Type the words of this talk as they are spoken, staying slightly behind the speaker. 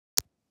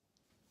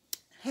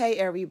Hey,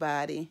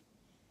 everybody.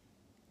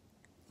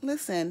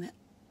 Listen,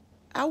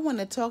 I want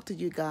to talk to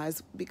you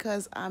guys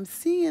because I'm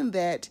seeing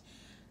that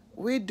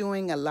we're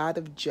doing a lot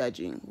of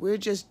judging. We're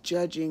just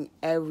judging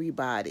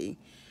everybody.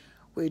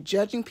 We're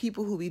judging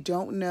people who we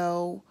don't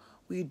know.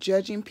 We're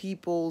judging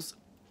people's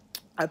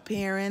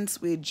appearance.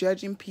 We're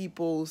judging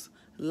people's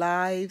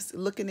lives,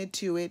 looking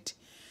into it,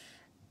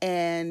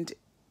 and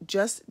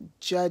just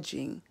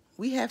judging.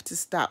 We have to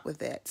stop with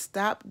that.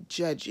 Stop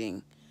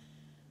judging.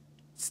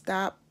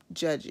 Stop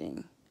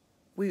judging.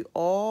 We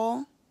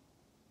all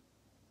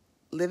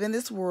live in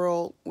this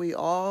world. We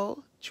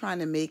all trying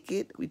to make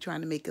it. We're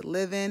trying to make a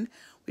living.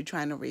 We're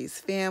trying to raise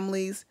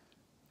families.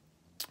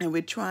 And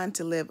we're trying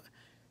to live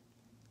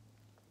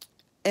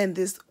in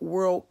this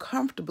world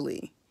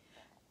comfortably.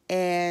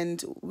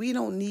 And we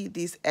don't need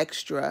these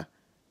extra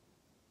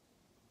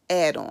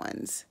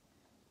add-ons.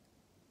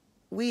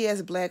 We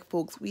as black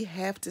folks, we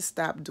have to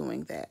stop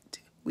doing that.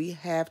 We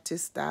have to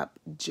stop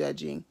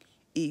judging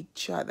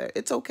each other.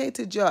 It's okay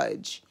to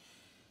judge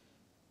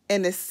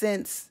in a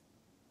sense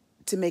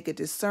to make a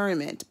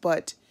discernment,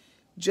 but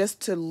just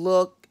to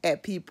look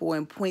at people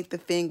and point the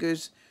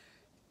fingers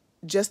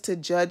just to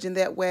judge in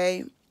that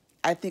way,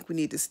 I think we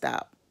need to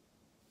stop.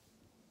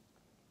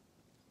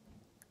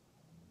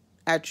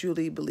 I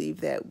truly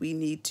believe that we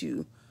need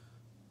to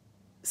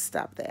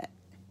stop that.